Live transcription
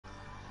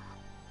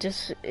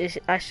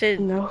I should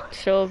No.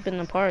 show up in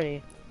the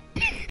party.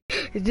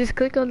 Just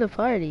click on the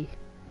party.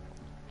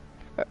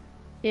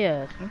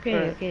 Yeah.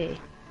 Okay.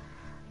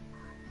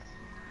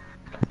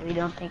 We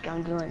don't think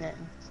I'm doing it.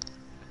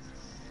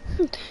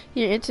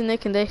 Your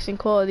internet connection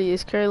quality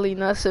is currently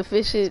not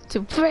sufficient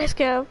to press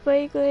count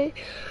quickly.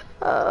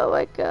 Oh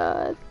my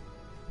god.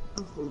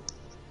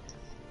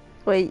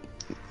 Wait,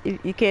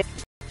 you can't.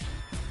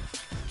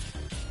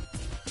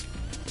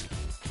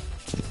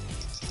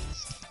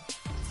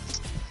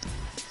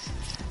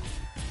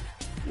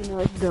 You know,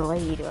 it's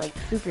delayed, like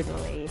super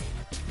delayed.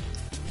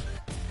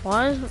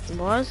 Why is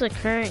the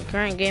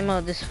current game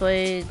mode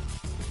displayed?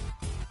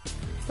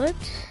 What?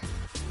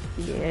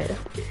 Yeah.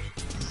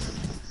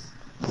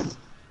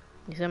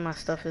 You said my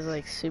stuff is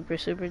like super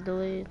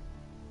delayed?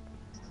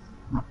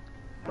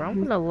 Bro,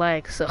 I'm gonna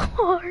lag so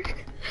hard.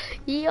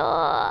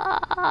 Yeah.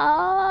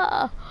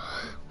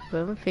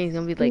 Bro, my ping's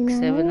gonna be like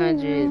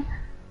 700.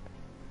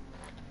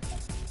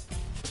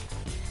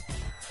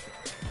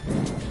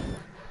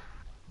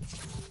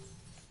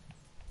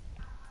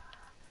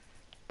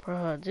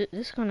 Bro,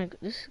 this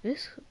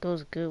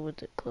goes good with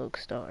the cloak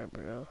star,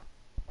 bro.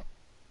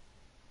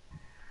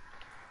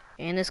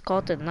 And it's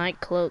called the night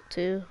cloak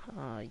too.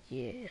 Oh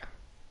yeah.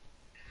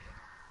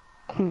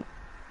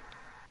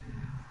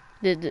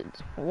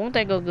 Won't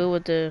that go good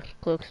with the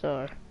cloak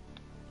star?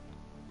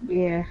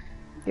 Yeah,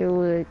 it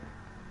would.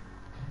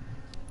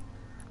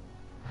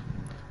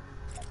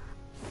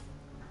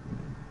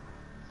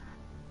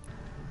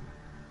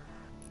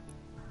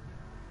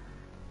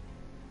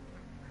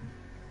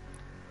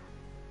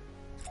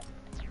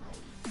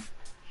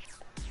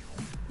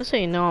 That's how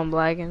you know I'm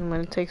lagging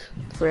when it takes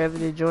forever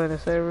to join a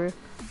server.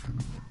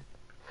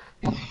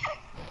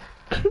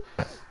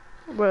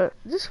 Bro,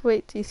 just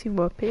wait till you see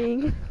my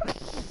ping.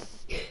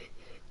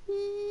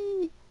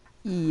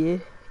 Yeah.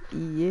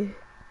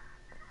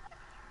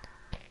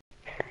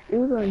 It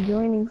was on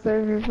joining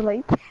server for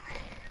like.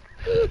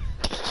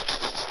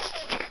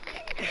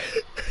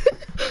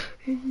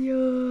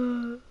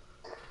 Yo.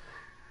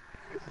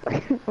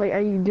 Like,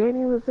 are you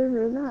joining the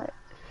server or not?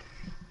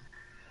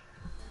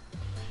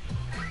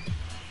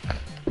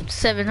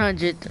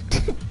 700.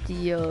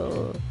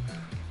 Yo.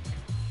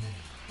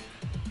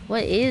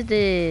 What is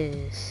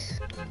this?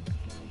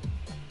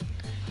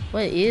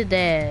 What is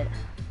that?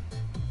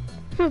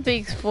 My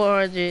big's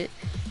 400.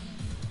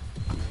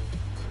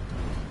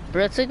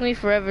 Bro, it took me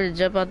forever to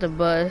jump out the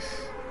bus.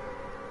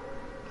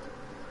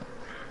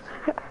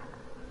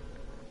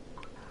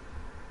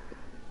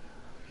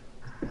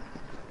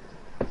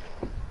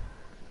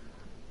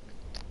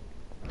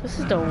 This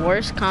is the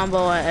worst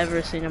combo I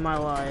ever seen in my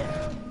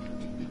life.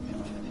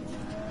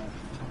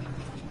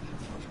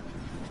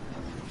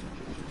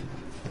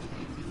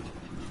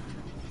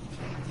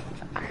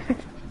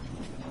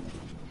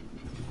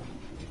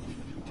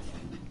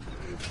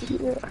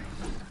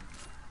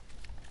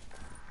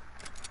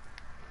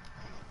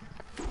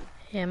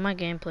 Yeah, my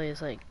gameplay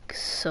is like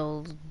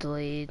so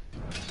delayed.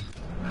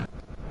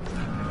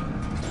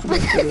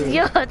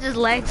 Yo, I just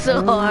lagged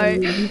so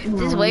hard.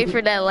 Just wait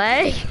for that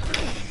lag.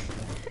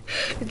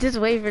 Just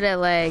wait for that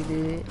lag,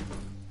 dude.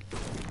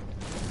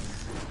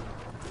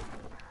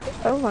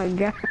 Oh my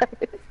god.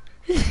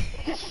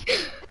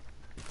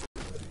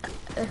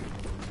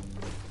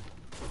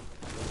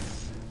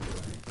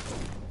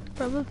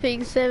 Bro, I'm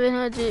paying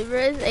 700, bro,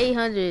 it's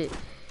 800.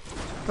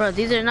 Bro,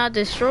 these are not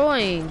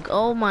destroying.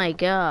 Oh my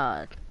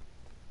god.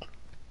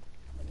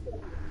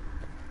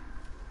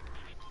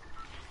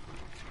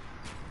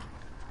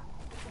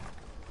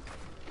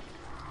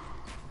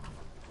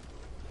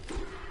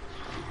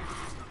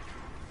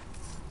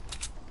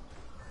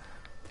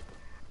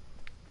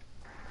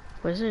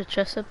 Was there a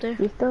chest up there?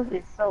 Your stuff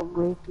is so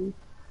glitchy.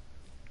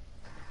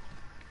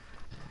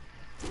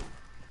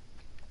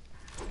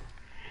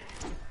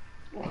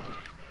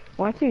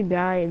 Once you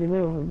die in the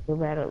middle of the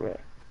battle,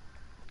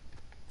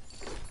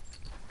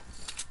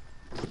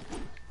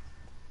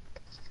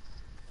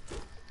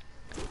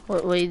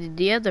 bro. Wait,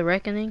 do you have the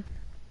reckoning?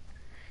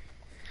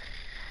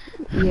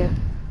 Yeah.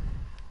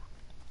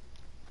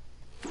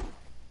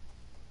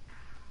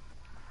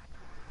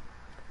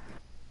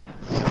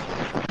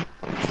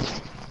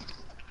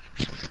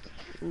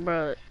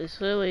 Bro,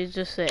 it's literally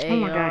just an AR. Oh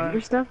my god,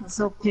 your stuff is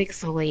so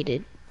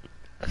pixelated.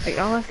 Like,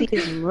 all I see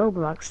is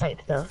Roblox type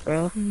stuff,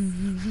 bro.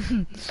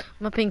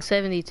 My ping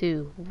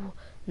 72.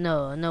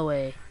 No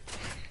way.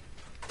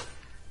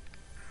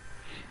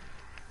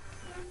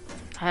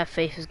 I have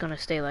faith it's gonna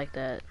stay like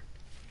that.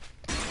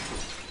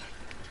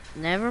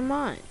 Never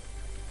mind.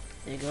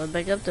 It goes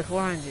back up to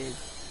 400.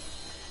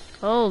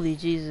 Holy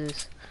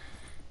Jesus.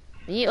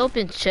 When you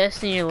open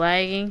chest and you're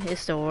lagging,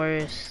 it's the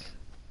worst.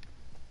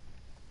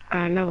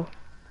 I know.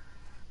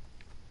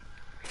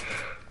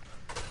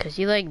 Cause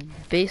you like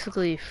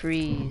basically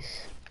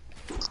freeze.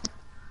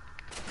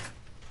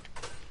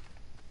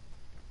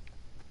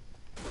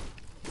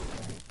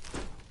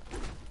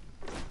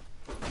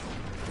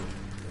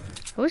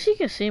 I wish you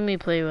could see me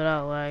play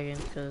without lagging,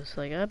 cause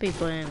like I'd be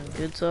playing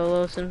good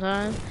solo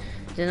sometimes.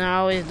 Then I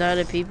always die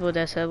to people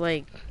that said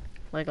like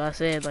Like I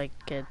said, like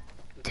at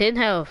 10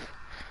 health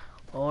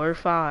or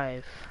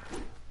 5.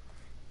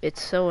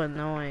 It's so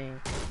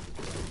annoying.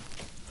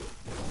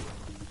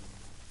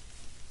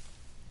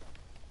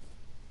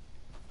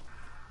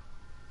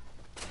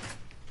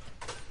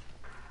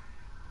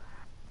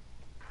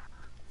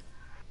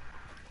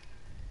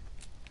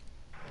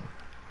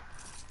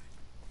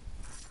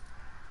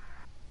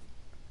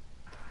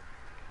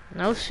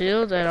 No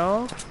shield at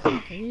all?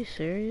 Are you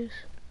serious?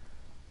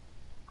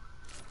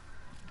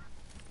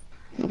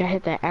 I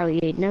hit that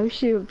alligator no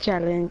shield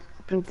challenge.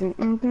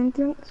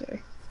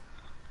 Sorry.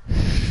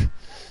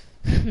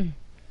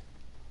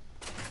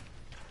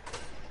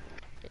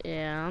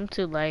 Yeah, I'm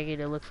too laggy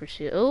to look for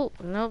shield. Oh,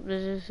 nope,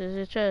 this is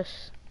a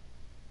chest.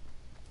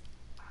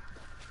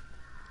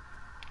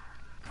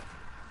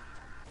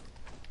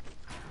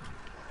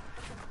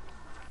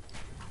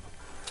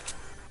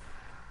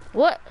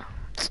 What?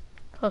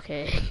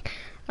 Okay.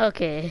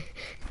 Okay.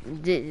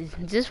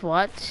 Just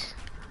watch.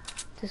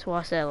 Just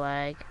watch that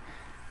lag.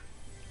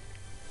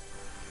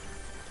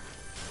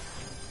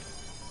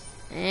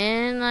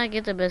 And I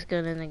get the best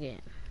gun in the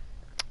game.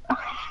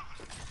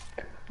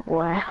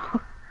 Wow.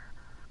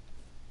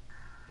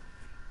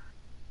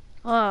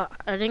 Oh,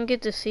 I didn't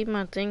get to see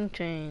my thing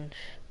change.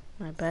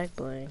 My back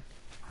bling.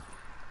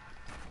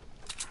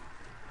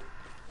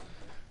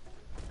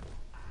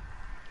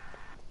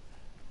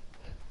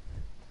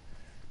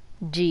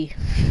 G.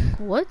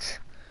 What?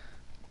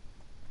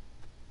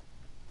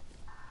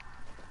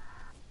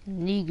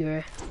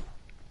 Nigger.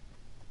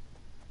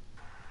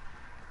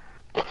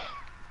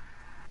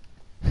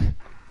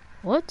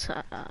 What?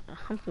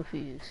 I'm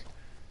confused.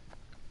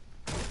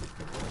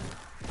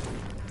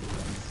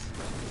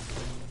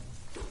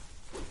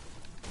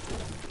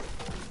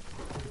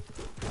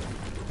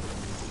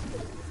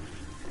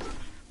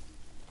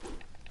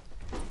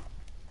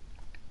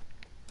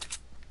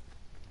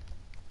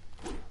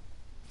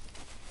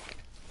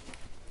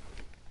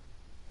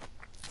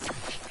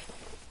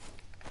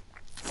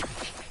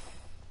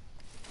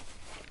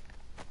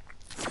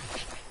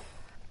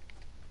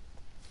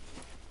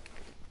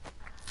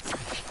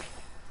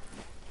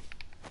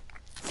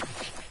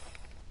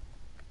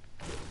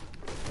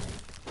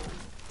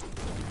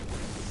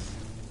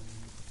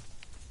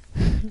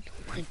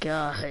 Oh my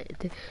god.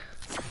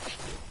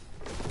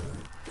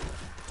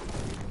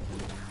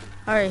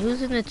 Alright,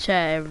 who's in the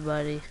chat,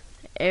 everybody?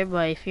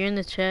 Everybody, if you're in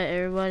the chat,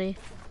 everybody,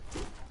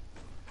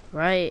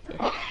 write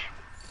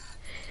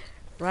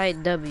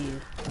W,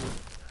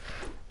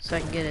 so I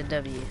can get a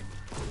W.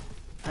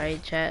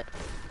 Alright, chat.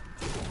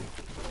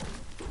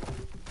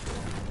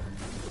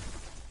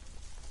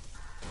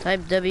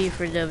 Type W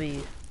for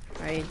W.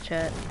 Alright,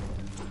 chat.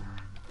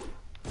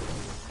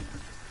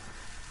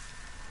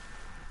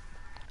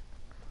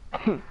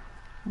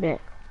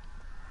 Bet.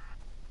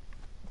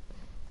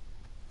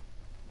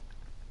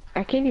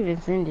 I can't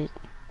even send it.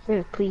 It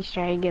says please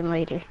try again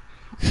later.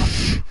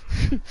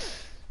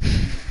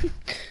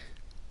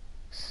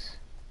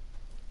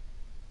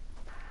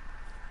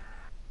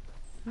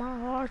 My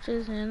heart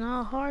is in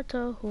a heart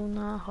of who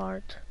not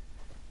heart.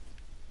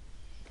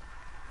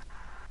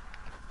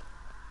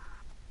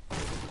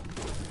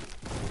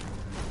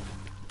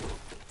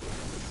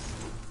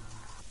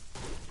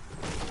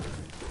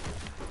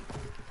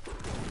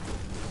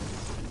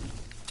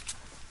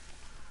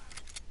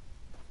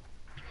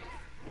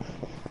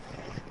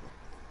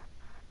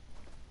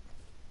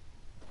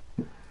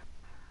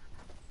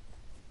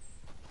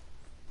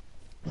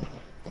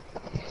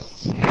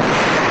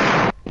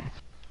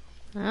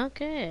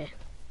 Okay.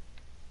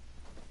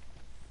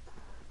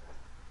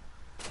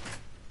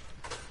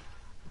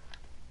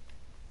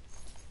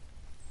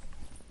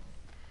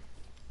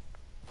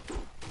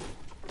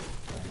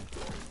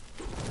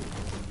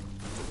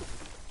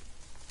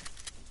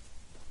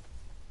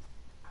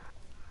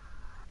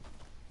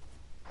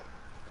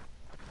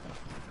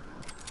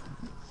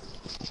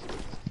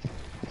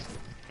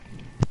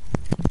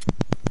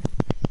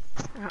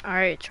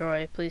 Alright,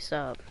 Troy, please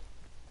stop.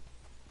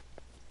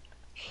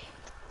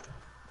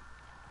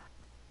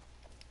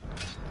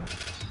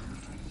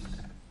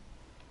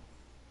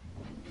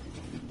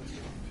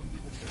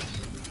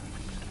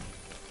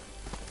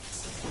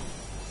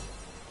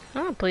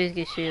 Oh, please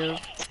get shield.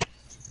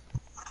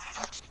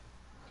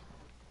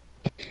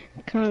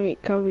 Come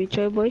me,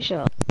 Troy Boy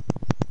Shop.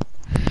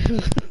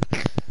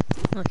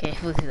 Okay,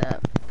 please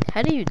stop.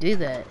 How do you do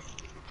that?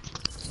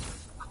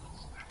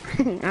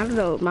 I don't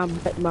know,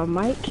 my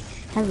mic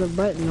has a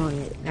button on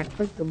it. I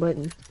click the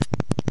button.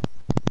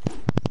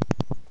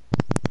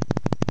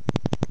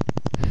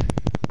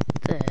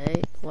 What the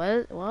heck?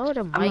 Why would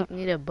a mic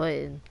need a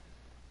button?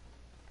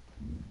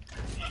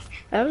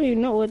 I don't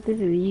even know what this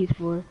is used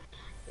for.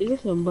 It's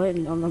just a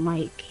button on the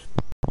mic.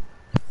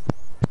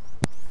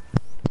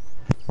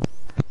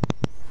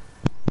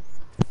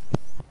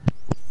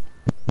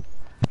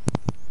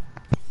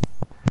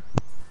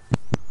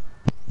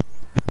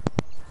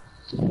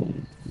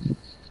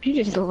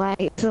 You just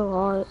lag so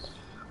hard.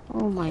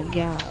 Oh my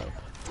god.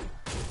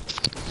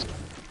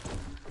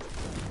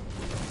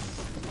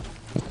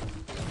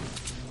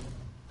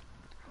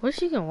 What's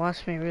wish you can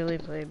watch me really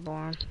play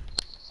Born.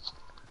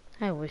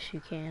 I wish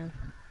you can.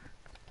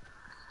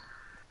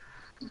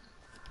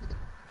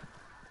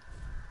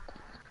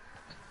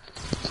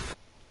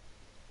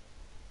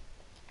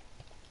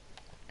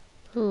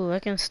 Ooh, I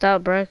can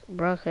stop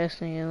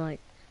broadcasting and like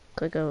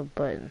click a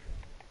button.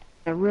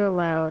 They're real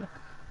loud.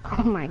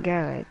 Oh my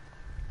god.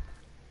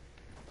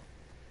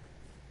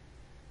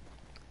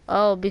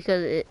 Oh,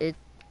 because it Can't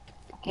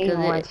because it.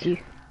 watch you.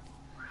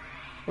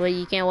 Wait,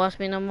 you can't watch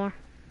me no more.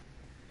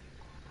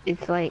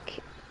 It's like,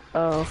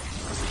 oh,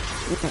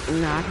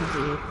 no, I can see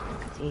you. I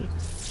can see you.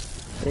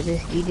 But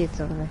this, you did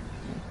something.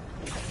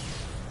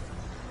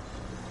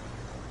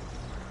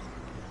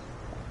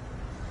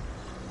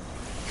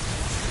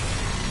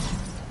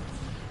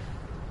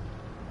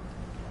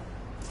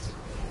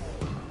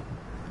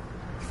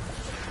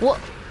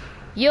 What?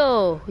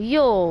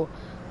 Yo,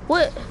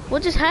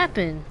 what just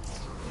happened?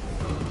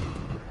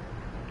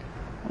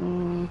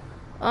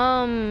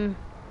 Mm,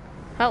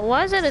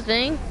 why is that a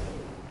thing?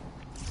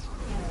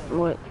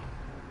 what?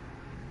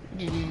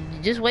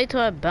 Just wait till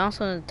I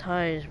bounce on the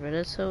tires, bro.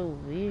 That's so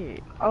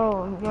weird.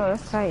 Oh, yo,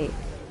 that's tight.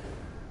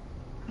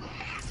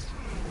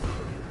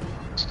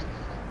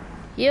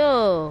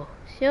 Yo,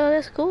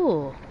 that's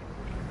cool.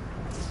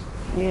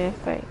 Yeah,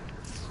 that's tight.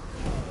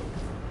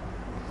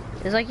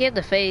 It's like you have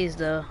to phase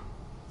though.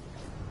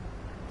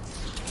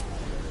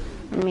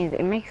 I mean,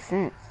 it makes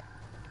sense.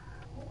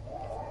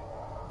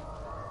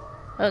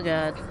 Oh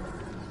god.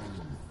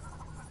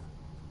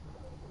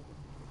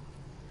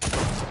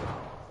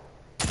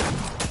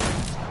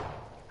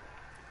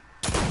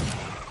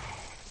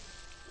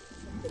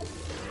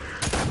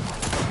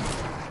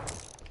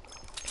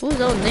 Who's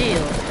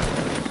O'Neal?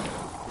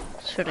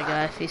 Sure to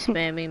God if he's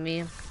spamming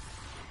me.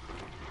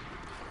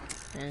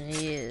 And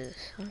he is.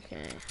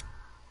 Okay.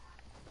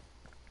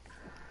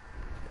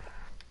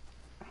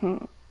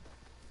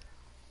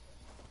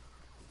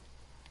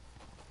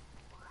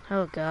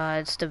 Oh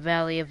god, it's the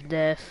Valley of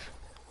Death.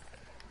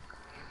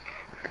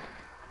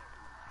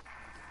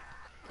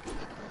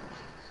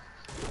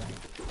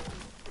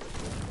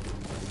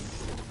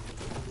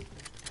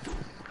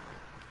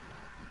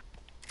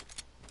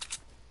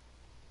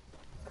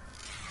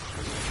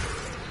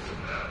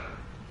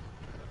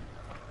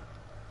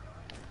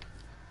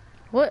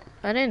 What?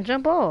 I didn't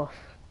jump off.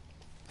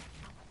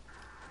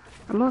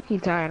 I'm low-key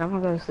tired. I'm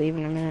gonna go to sleep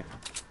in a minute.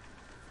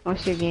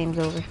 Once your game's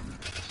over.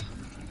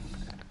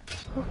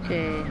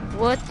 Okay,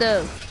 what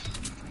the?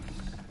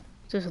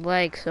 Just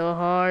lag so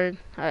hard.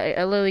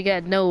 I literally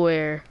got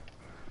nowhere.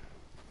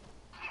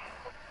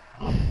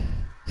 Are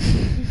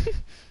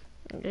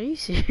you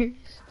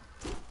serious?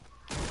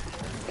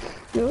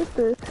 Yo, what's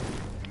this?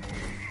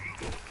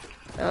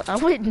 I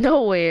went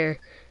nowhere.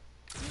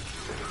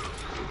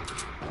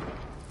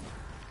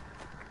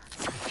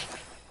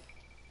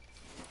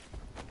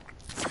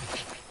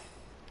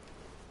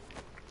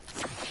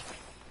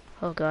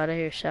 Oh god, I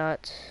hear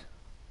shots.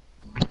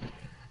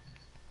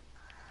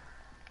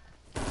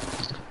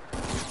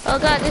 Oh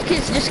god, this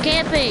kid's just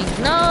camping.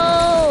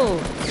 No!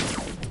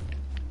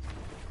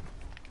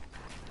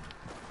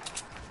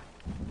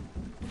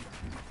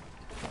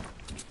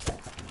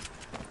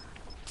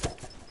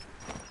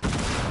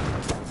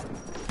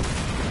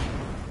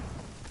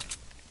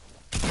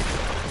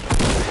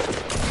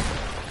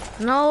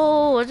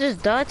 No, I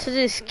just died to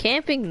this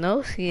camping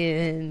no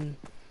skin.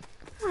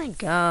 Oh my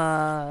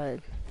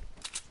god.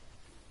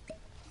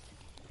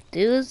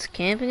 Dude's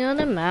camping on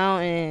the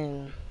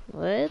mountain.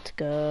 Let's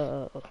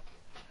go.